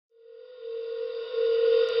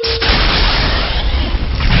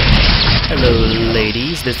Hello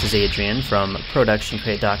ladies, this is Adrian from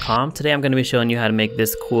ProductionCrate.com. Today I'm going to be showing you how to make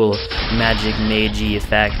this cool magic Mage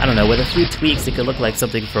effect. I don't know, with a few tweaks it could look like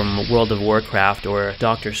something from World of Warcraft or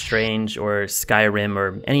Doctor Strange or Skyrim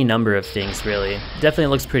or any number of things really. Definitely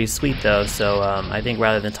looks pretty sweet though, so I think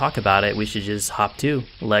rather than talk about it, we should just hop to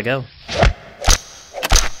Lego.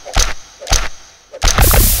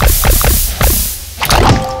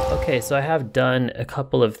 Okay, so I have done a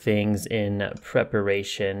couple of things in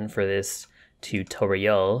preparation for this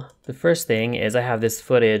tutorial. The first thing is I have this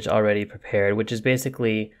footage already prepared, which is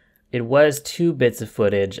basically, it was 2 bits of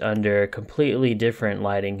footage under completely different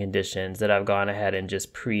lighting conditions that I've gone ahead and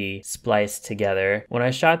just pre-spliced together. When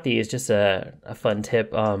I shot these, just a fun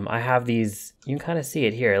tip, I have these, you can kind of see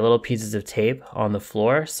it here, little pieces of tape on the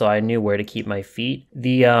floor, so I knew where to keep my feet.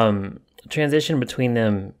 The transition between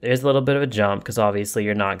them, there's a little bit of a jump because obviously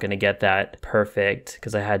you're not going to get that perfect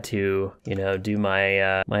because I had to, you know, do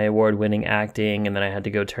my my award-winning acting, and then I had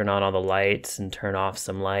to go turn on all the lights and turn off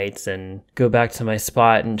some lights and go back to my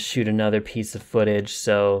spot and shoot another piece of footage.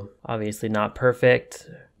 So obviously not perfect,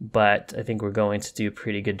 but I think we're going to do a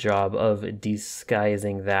pretty good job of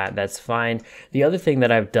disguising that. That's fine. The other thing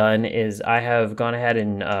that I've done is I have gone ahead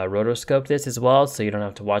and rotoscoped this as well, so you don't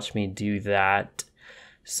have to watch me do that.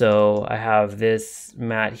 So I have this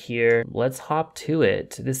mat here. Let's hop to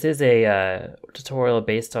it. This is a tutorial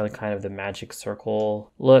based on kind of the magic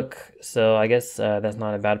circle look, so I guess that's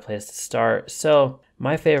not a bad place to start. So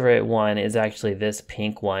my favorite one is actually this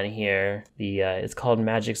pink one here. It's called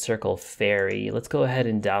Magic Circle Fairy. Let's go ahead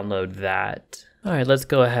and download that. Alright, let's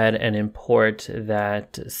go ahead and import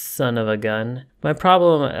that son of a gun. My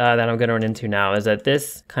problem that I'm going to run into now is that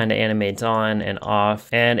this kind of animates on and off,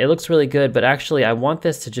 and it looks really good, but actually I want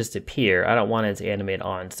this to just appear. I don't want it to animate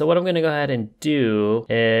on. So what I'm going to go ahead and do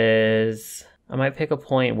is I might pick a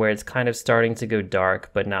point where it's kind of starting to go dark,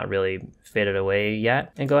 but not really faded away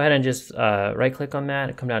yet. And go ahead and just right click on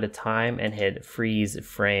that, come down to time and hit freeze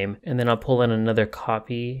frame. And then I'll pull in another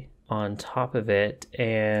copy on top of it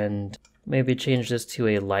and maybe change this to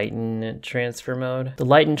a lighten transfer mode. The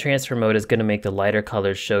lighten transfer mode is going to make the lighter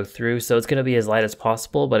colors show through, so it's going to be as light as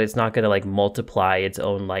possible, but it's not going to like multiply its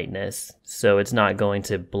own lightness. So it's not going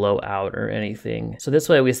to blow out or anything. So this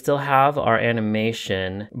way we still have our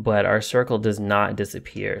animation, but our circle does not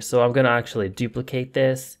disappear. So I'm going to actually duplicate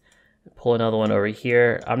this, pull another one over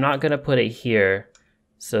here. I'm not going to put it here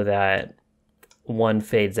so that one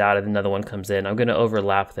fades out and another one comes in. I'm going to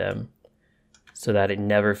overlap them so that it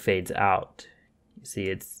never fades out. You see,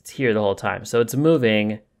 it's here the whole time. So it's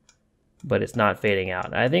moving, but it's not fading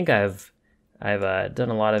out. I think I've done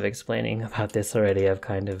a lot of explaining about this already. I've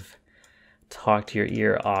kind of talked your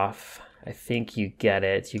ear off. I think you get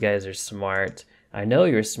it. You guys are smart. I know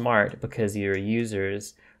you're smart because you're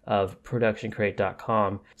users of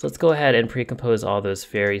ProductionCrate.com. So let's go ahead and pre-compose all those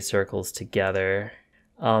fairy circles together.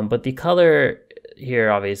 But the color here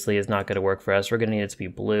obviously is not going to work for us. We're going to need it to be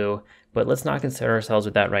blue, but let's not concern ourselves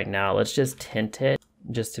with that right now. Let's just tint it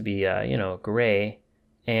just to be, you know, gray.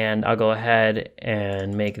 And I'll go ahead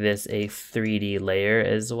and make this a 3D layer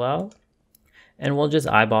as well. And we'll just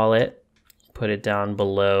eyeball it, put it down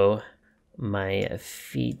below my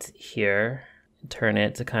feet here, turn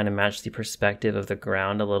it to kind of match the perspective of the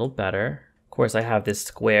ground a little better. Of course, I have this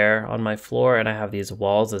square on my floor and I have these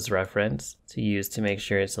walls as reference to use to make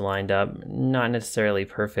sure it's lined up. Not necessarily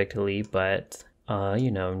perfectly, but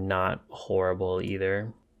you know, not horrible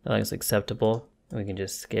either. That looks acceptable. We can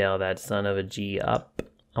just scale that son of a G up.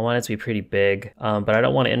 I want it to be pretty big, but I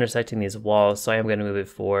don't want it intersecting these walls, so I am going to move it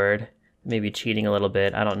forward. Maybe cheating a little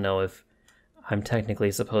bit. I don't know if I'm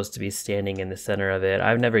technically supposed to be standing in the center of it.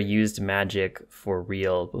 I've never used magic for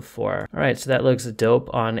real before. All right, so that looks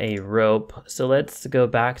dope on a rope. So let's go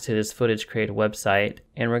back to this Footage Crate website,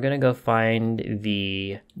 and we're gonna go find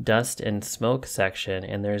the dust and smoke section,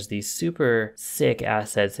 and there's these super sick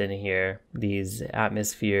assets in here, these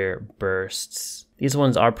atmosphere bursts. These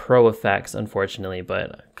ones are pro effects, unfortunately,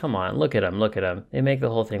 but come on, look at them, look at them. They make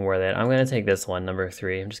the whole thing worth it. I'm gonna take this one, number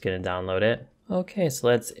 3. I'm just gonna download it. Okay, so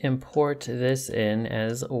let's import this in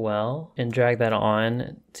as well and drag that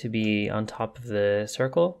on to be on top of the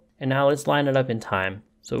circle. And now let's line it up in time.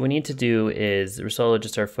 So what we need to do is solo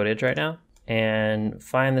just our footage right now and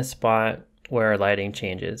find the spot where our lighting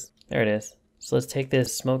changes. There it is. So let's take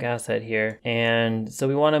this smoke asset here, and so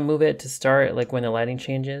we want to move it to start like when the lighting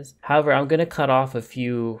changes. However, I'm going to cut off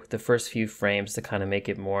the first few frames to kind of make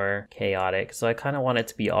it more chaotic. So I kind of want it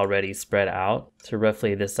to be already spread out to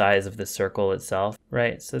roughly the size of the circle itself,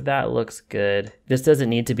 right? So that looks good. This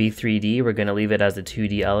doesn't need to be 3D. We're going to leave it as a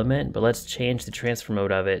 2D element, but let's change the transfer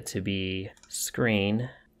mode of it to be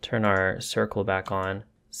screen, turn our circle back on.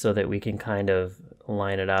 so that we can kind of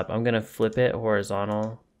line it up. I'm gonna flip it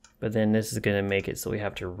horizontal, but then this is gonna make it so we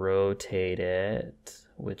have to rotate it,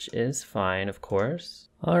 which is fine, of course.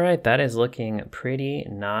 All right, that is looking pretty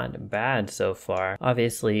not bad so far.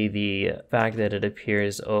 Obviously, the fact that it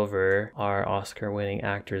appears over our Oscar-winning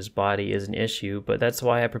actor's body is an issue, but that's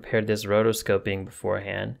why I prepared this rotoscoping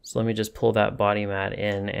beforehand. So let me just pull that body mat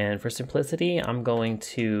in, and for simplicity, I'm going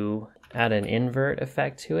to add an invert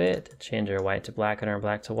effect to it, change our white to black and our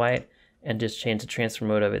black to white, and just change the transfer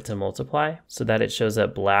mode of it to multiply so that it shows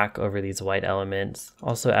up black over these white elements.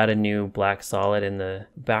 Also add a new black solid in the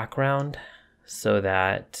background so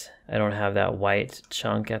that I don't have that white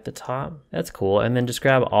chunk at the top. That's cool. And then just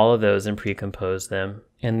grab all of those and pre-compose them.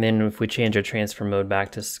 And then if we change our transfer mode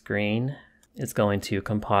back to screen, it's going to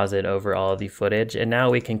composite over all of the footage. And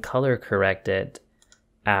now we can color correct it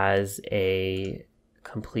as a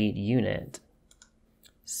complete unit.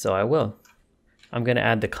 So I will. I'm going to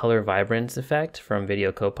add the color vibrance effect from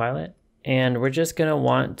Video Copilot. And we're just going to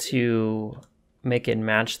want to make it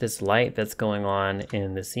match this light that's going on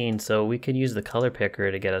in the scene. So we could use the color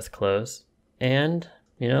picker to get us close. And,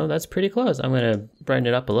 you know, that's pretty close. I'm going to brighten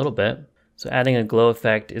it up a little bit. So adding a glow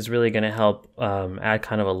effect is really going to help add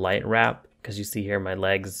kind of a light wrap, because you see here my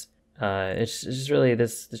legs. It's just really,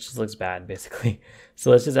 this just looks bad, basically.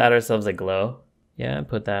 So let's just add ourselves a glow. Yeah,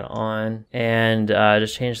 put that on, and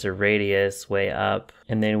just change the radius way up.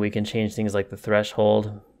 And then we can change things like the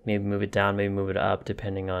threshold, maybe move it down, maybe move it up,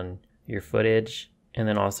 depending on your footage. And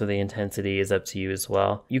then also the intensity is up to you as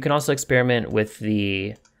well. You can also experiment with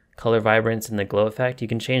the color vibrance and the glow effect. You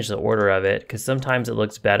can change the order of it, because sometimes it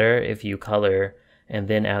looks better if you color and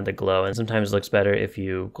then add the glow, and sometimes it looks better if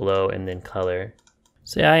you glow and then color.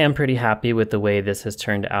 So yeah, I am pretty happy with the way this has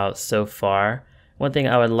turned out so far. One thing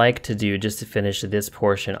I would like to do just to finish this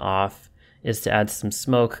portion off is to add some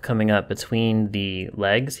smoke coming up between the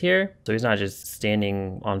legs here. So he's not just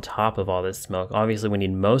standing on top of all this smoke. Obviously we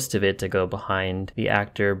need most of it to go behind the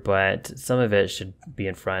actor, but some of it should be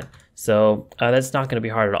in front. So that's not gonna be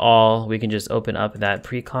hard at all. We can just open up that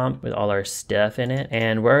pre-comp with all our stuff in it.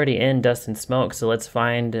 And we're already in dust and smoke, so let's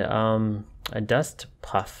find a dust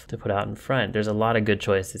puff to put out in front. There's a lot of good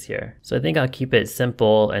choices here. So I think I'll keep it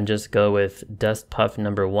simple and just go with dust puff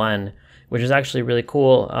number 1, which is actually really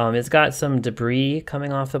cool. It's got some debris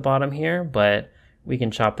coming off the bottom here, but we can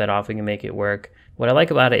chop that off, we can make it work. What I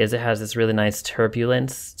like about it is it has this really nice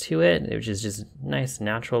turbulence to it, which is just nice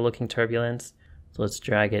natural looking turbulence. So let's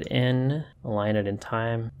drag it in, align it in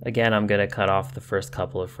time. Again, I'm gonna cut off the first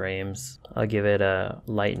couple of frames. I'll give it a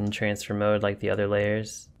lighten transfer mode like the other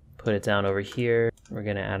layers. Put it down over here. We're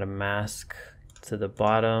gonna add a mask to the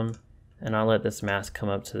bottom, and I'll let this mask come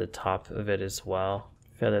up to the top of it as well.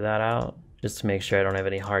 Feather that out just to make sure I don't have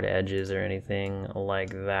any hard edges or anything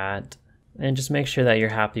like that. And just make sure that you're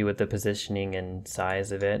happy with the positioning and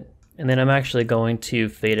size of it. And then I'm actually going to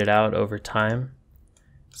fade it out over time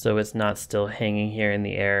so it's not still hanging here in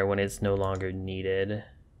the air when it's no longer needed.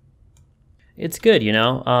 It's good, you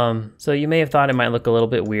know? So you may have thought it might look a little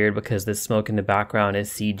bit weird because this smoke in the background is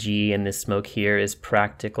CG and this smoke here is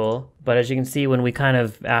practical. But as you can see, when we kind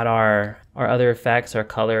of add our other effects, our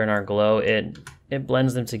color and our glow, it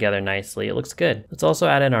blends them together nicely. It looks good. Let's also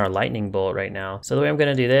add in our lightning bolt right now. So the way I'm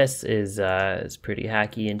gonna do this is pretty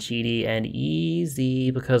hacky and cheaty and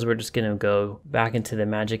easy, because we're just gonna go back into the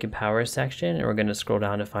magic and power section, and we're gonna scroll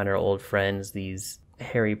down to find our old friends, these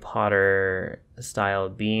Harry Potter style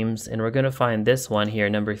beams, and we're going to find this one here,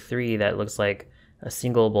 number 3, that looks like a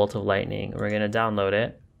single bolt of lightning. We're going to download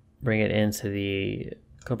it, bring it into the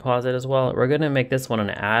composite as well. We're going to make this one an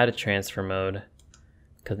add transfer mode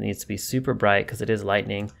because it needs to be super bright because it is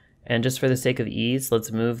lightning. And just for the sake of ease,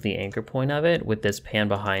 let's move the anchor point of it with this pan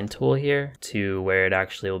behind tool here to where it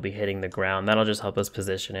actually will be hitting the ground. That'll just help us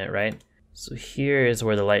position it, right? So here is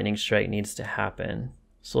where the lightning strike needs to happen.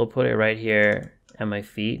 So we'll put it right here at my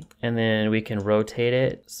feet, and then we can rotate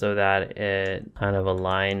it so that it kind of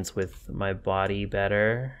aligns with my body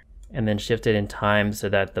better, and then shift it in time so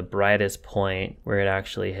that the brightest point where it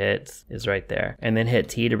actually hits is right there. And then hit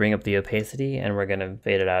T to bring up the opacity, and we're gonna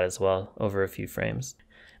fade it out as well over a few frames.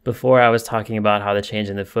 Before I was talking about how the change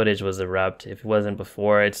in the footage was abrupt. If it wasn't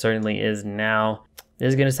before, it certainly is now. This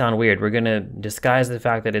is gonna sound weird. We're gonna disguise the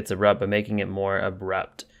fact that it's abrupt by making it more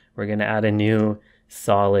abrupt. We're gonna add a new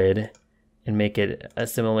solid and make it a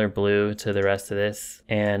similar blue to the rest of this,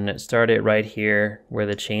 and start it right here where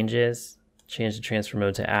the change is. Change the transfer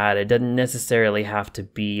mode to add. It doesn't necessarily have to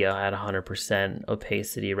be at 100%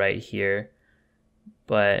 opacity right here,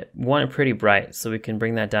 but we want it pretty bright, so we can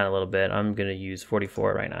bring that down a little bit. I'm gonna use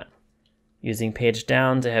 44 right now. Using page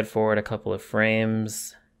down to head forward a couple of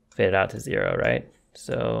frames, fade it out to 0, right?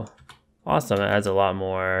 So awesome, it adds a lot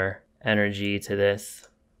more energy to this.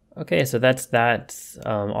 Okay, so that's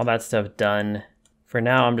all that stuff done. For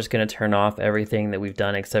now, I'm just gonna turn off everything that we've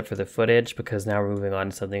done except for the footage, because now we're moving on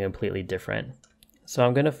to something completely different. So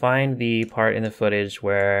I'm gonna find the part in the footage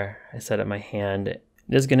where I set up my hand.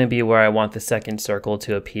 This is gonna be where I want the second circle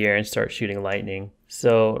to appear and start shooting lightning.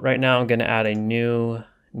 So right now I'm gonna add a new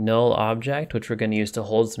null object, which we're going to use to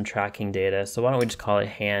hold some tracking data. So why don't we just call it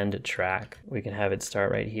hand track? We can have it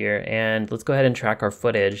start right here, and let's go ahead and track our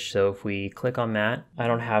footage. So if we click on that, I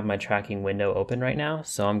don't have my tracking window open right now,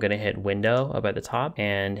 so I'm going to hit window up at the top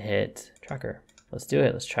and hit tracker. Let's do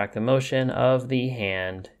it. Let's track the motion of the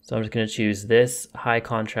hand. So I'm just going to choose this high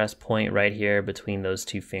contrast point right here between those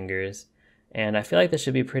two fingers. And I feel like this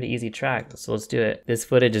should be a pretty easy track, so let's do it. This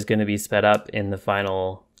footage is going to be sped up in the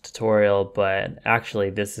final tutorial, but actually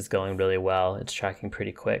this is going really well. It's tracking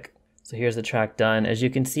pretty quick. So here's the track done. As you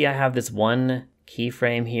can see, I have this one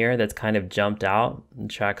keyframe here that's kind of jumped out. The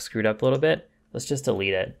track screwed up a little bit. Let's just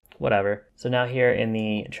delete it, whatever. So now here in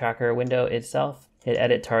the tracker window itself, hit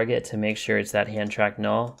edit target to make sure it's that hand track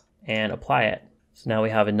null and apply it. So now we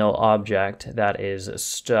have a null object that is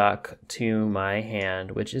stuck to my hand,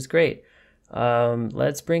 which is great.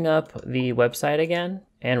 Let's bring up the website again.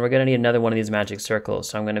 And we're going to need another one of these magic circles.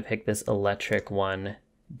 So I'm going to pick this electric one,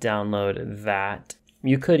 download that.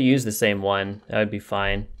 You could use the same one. That would be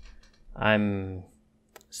fine. I'm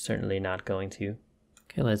certainly not going to.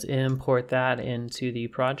 Okay, let's import that into the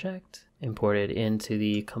project. Import it into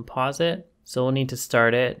the composite. So we'll need to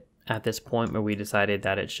start it at this point where we decided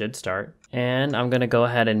that it should start. And I'm going to go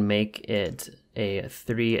ahead and make it a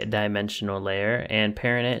 3-dimensional layer and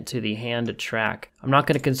parent it to the hand track. I'm not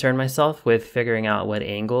going to concern myself with figuring out what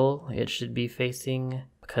angle it should be facing,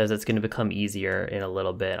 because it's going to become easier in a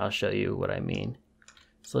little bit. I'll show you what I mean.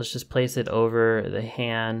 So let's just place it over the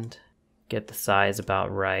hand, get the size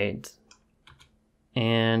about right,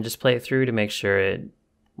 and just play it through to make sure it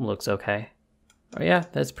looks okay. Oh yeah,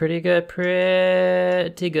 that's pretty good,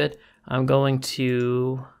 pretty good. I'm going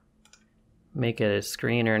to make it a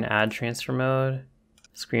screen or an add transfer mode.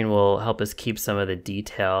 Screen will help us keep some of the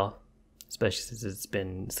detail, especially since it's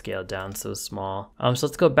been scaled down so small. So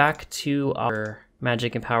let's go back to our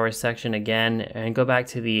magic and power section again and go back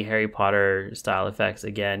to the Harry Potter style effects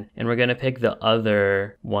again. And we're gonna pick the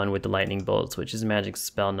other one with the lightning bolts, which is magic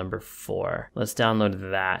spell number 4. Let's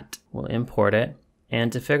download that. We'll import it.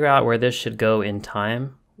 And to figure out where this should go in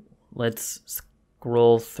time, let's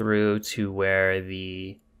scroll through to where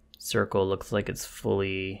the circle looks like it's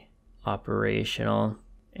fully operational.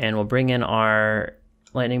 And we'll bring in our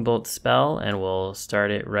lightning bolt spell and we'll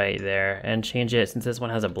start it right there and change it. Since this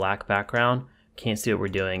one has a black background, can't see what we're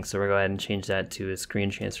doing, so we'll go ahead and change that to a screen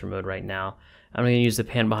transfer mode right now. I'm going to use the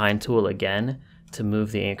pan behind tool again to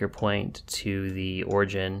move the anchor point to the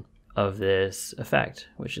origin of this effect,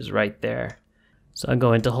 which is right there. So I'm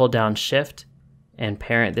going to hold down shift and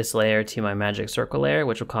parent this layer to my magic circle layer,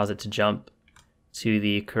 which will cause it to jump to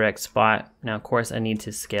the correct spot. Now of course I need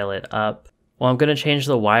to scale it up. Well, I'm going to change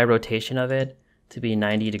the Y rotation of it to be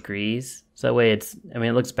 90 degrees. So that way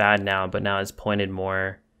it looks bad now, but now it's pointed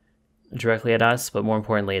more directly at us, but more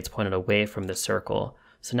importantly it's pointed away from the circle.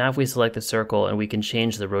 So now if we select the circle, and we can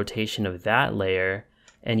change the rotation of that layer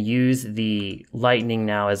and use the lightning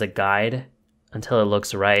now as a guide until it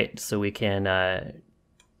looks right, so we can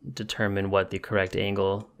determine what the correct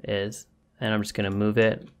angle is. And I'm just going to move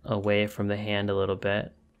it away from the hand a little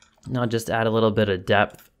bit. Now just add a little bit of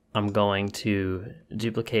depth. I'm going to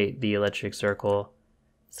duplicate the electric circle,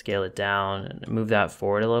 scale it down, and move that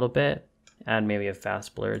forward a little bit. Add maybe a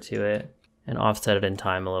fast blur to it, and offset it in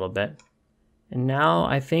time a little bit. And now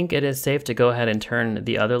I think it is safe to go ahead and turn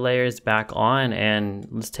the other layers back on, and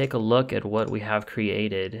let's take a look at what we have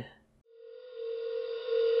created.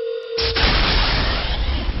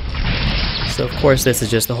 So of course this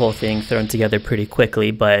is just the whole thing thrown together pretty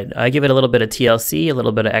quickly, but I give it a little bit of TLC, a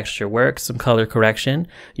little bit of extra work, some color correction.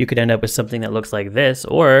 You could end up with something that looks like this,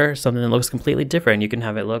 or something that looks completely different. You can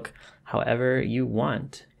have it look however you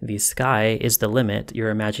want. The sky is the limit. Your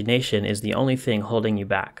imagination is the only thing holding you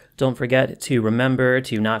back. Don't forget to remember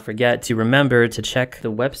to check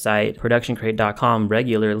the website ProductionCrate.com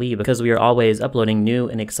regularly, because we are always uploading new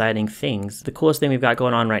and exciting things. The coolest thing we've got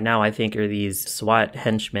going on right now, I think, are these SWAT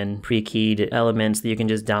henchmen pre-keyed elements that you can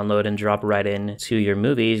just download and drop right into your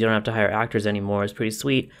movies. You don't have to hire actors anymore. It's pretty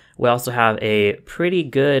sweet. We also have a pretty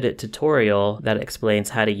good tutorial that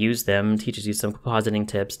explains how to use them, teaches you some compositing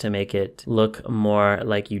tips to make it look more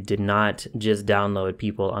like you did not just download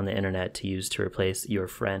people on the internet to use to replace your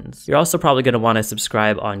friends. You're also probably going to want to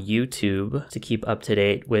subscribe on YouTube to keep up to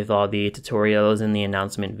date with all the tutorials and the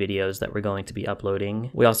announcement videos that we're going to be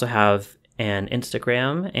uploading. We also have an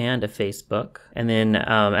Instagram and a Facebook. And then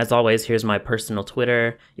as always, here's my personal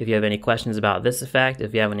Twitter. If you have any questions about this effect,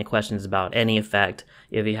 if you have any questions about any effect,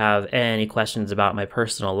 if you have any questions about my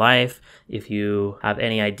personal life, if you have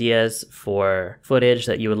any ideas for footage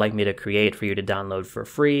that you would like me to create for you to download for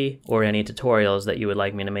free, or any tutorials that you would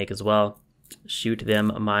like me to make as well, shoot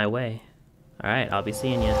them my way. All right, I'll be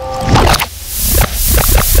seeing you.